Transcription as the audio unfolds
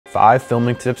5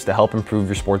 filming tips to help improve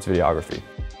your sports videography.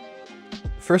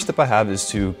 First tip I have is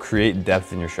to create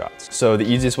depth in your shots. So the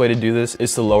easiest way to do this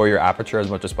is to lower your aperture as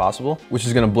much as possible, which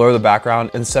is going to blur the background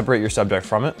and separate your subject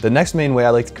from it. The next main way I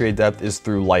like to create depth is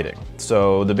through lighting.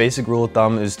 So the basic rule of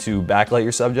thumb is to backlight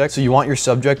your subject. So you want your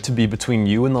subject to be between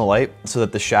you and the light so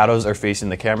that the shadows are facing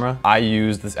the camera. I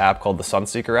use this app called the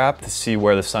Sunseeker app to see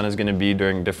where the sun is going to be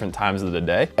during different times of the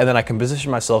day. And then I can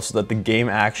position myself so that the game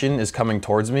action is coming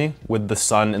towards me with the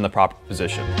sun in the proper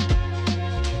position.